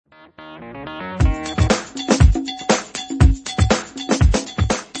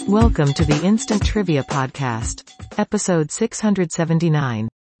Welcome to the Instant Trivia Podcast, episode 679,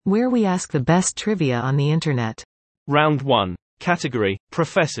 where we ask the best trivia on the internet. Round 1. Category: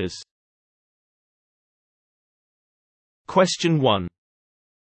 Professors. Question 1.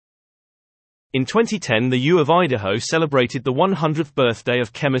 In 2010, the U of Idaho celebrated the 100th birthday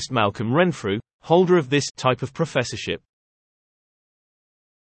of chemist Malcolm Renfrew, holder of this type of professorship.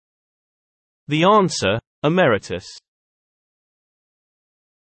 The answer: Emeritus.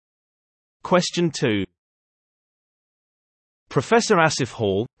 Question 2. Professor Asif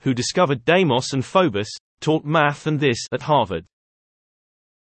Hall, who discovered Deimos and Phobos, taught math and this at Harvard.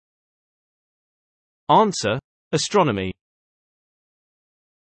 Answer: Astronomy.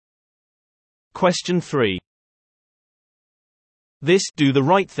 Question 3. This Do the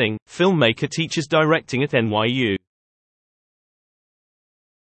Right Thing filmmaker teaches directing at NYU.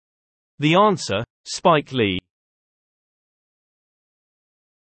 The answer: Spike Lee.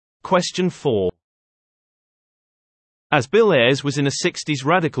 Question 4. As Bill Ayers was in a 60s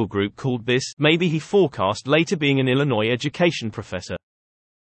radical group called This, maybe he forecast later being an Illinois education professor.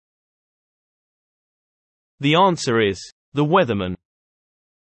 The answer is The Weatherman.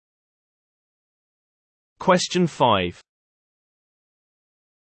 Question 5.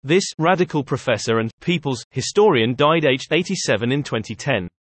 This radical professor and people's historian died aged 87 in 2010.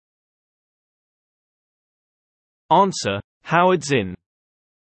 Answer: Howard Zinn.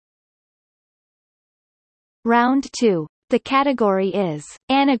 Round 2. The category is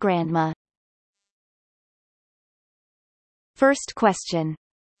Anagramma. First question.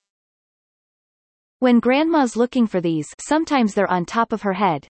 When grandma's looking for these, sometimes they're on top of her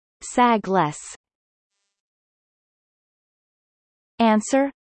head. Sag less.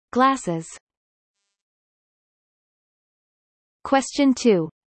 Answer: Glasses. Question 2.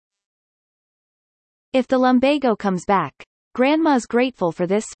 If the lumbago comes back, grandma's grateful for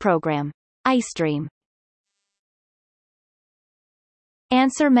this program. Ice Dream.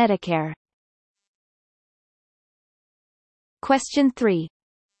 Answer: Medicare. Question 3.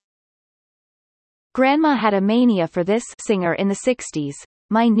 Grandma had a mania for this singer in the 60s,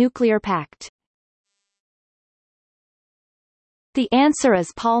 My Nuclear Pact. The answer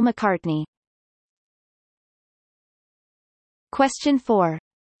is Paul McCartney. Question 4.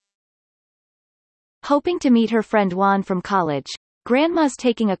 Hoping to meet her friend Juan from college, grandma's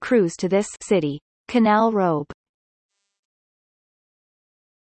taking a cruise to this city, Canal Robe.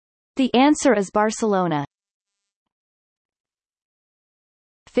 The answer is Barcelona.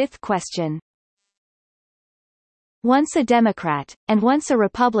 Fifth question. Once a Democrat, and once a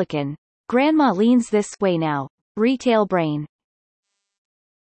Republican, grandma leans this way now. Retail brain.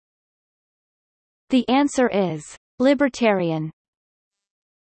 The answer is Libertarian.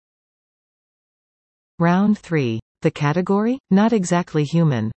 Round 3. The category: Not exactly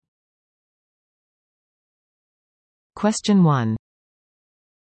human. Question 1.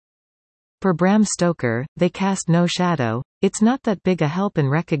 For Bram Stoker, they cast no shadow. It's not that big a help in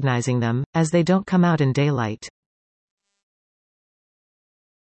recognizing them, as they don't come out in daylight.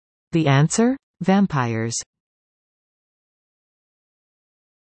 The answer: Vampires.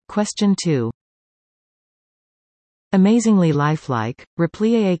 Question 2. Amazingly lifelike,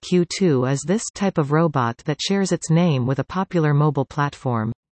 Replii AQ2 is this type of robot that shares its name with a popular mobile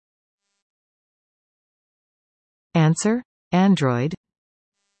platform. Answer: Android.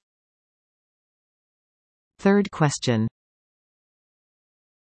 Third question.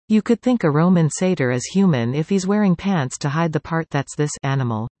 You could think a Roman satyr is human if he's wearing pants to hide the part that's this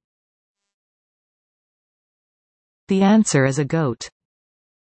animal. The answer is a goat.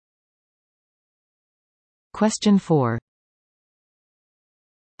 Question 4.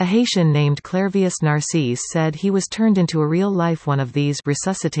 A Haitian named Clervius Narcisse said he was turned into a real-life one of these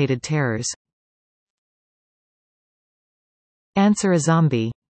resuscitated terrors. Answer: a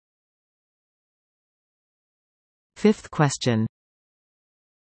zombie. Fifth question.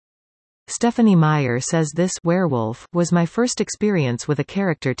 Stephenie Meyer says this werewolf was my first experience with a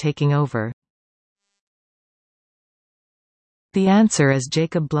character taking over. The answer is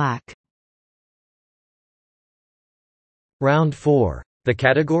Jacob Black. Round 4. The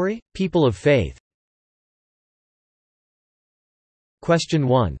category: People of Faith. Question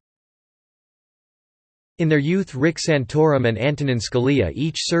 1. In their youth, Rick Santorum and Antonin Scalia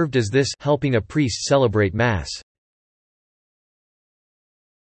each served as this helping a priest celebrate Mass.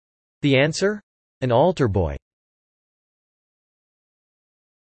 The answer? An altar boy.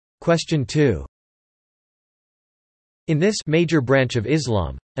 Question 2. In this major branch of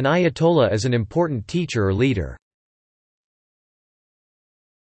Islam, an ayatollah is an important teacher or leader.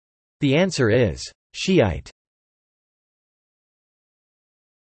 The answer is Shiite.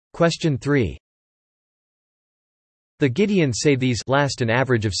 Question 3. The Gideons say these last an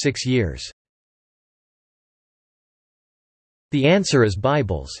average of 6 years. The answer is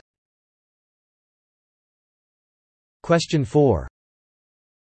Bibles. Question 4.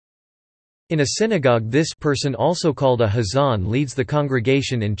 In a synagogue, this person, also called a hazan, leads the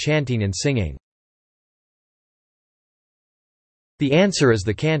congregation in chanting and singing. The answer is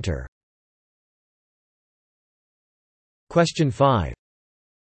the cantor. Question 5.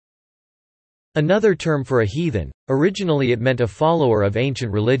 Another term for a heathen. Originally it meant a follower of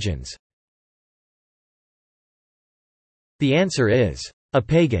ancient religions. The answer is a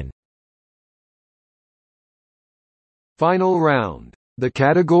pagan. Final round. The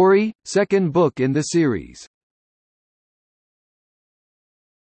category, second book in the series.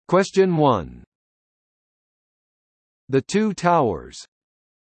 Question 1. The Two Towers.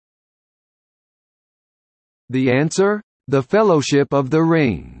 The answer? The Fellowship of the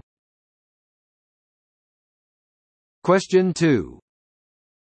Ring. Question 2.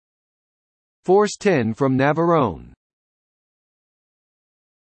 Force 10 from Navarone.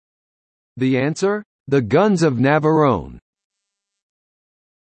 The answer? The Guns of Navarone.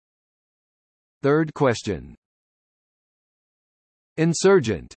 Third question.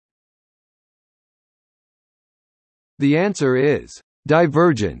 Insurgent. The answer is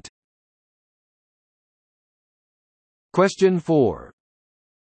Divergent. Question 4.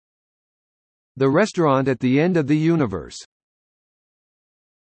 The restaurant at the end of the universe.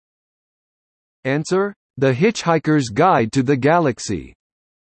 Answer: The Hitchhiker's Guide to the Galaxy.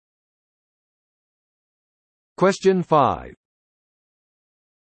 Question 5.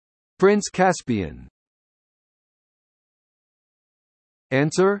 Prince Caspian.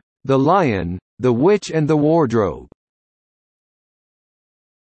 Answer: The Lion, the Witch and the Wardrobe.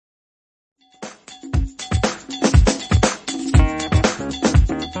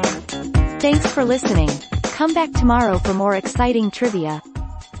 Thanks for listening. Come back tomorrow for more exciting trivia.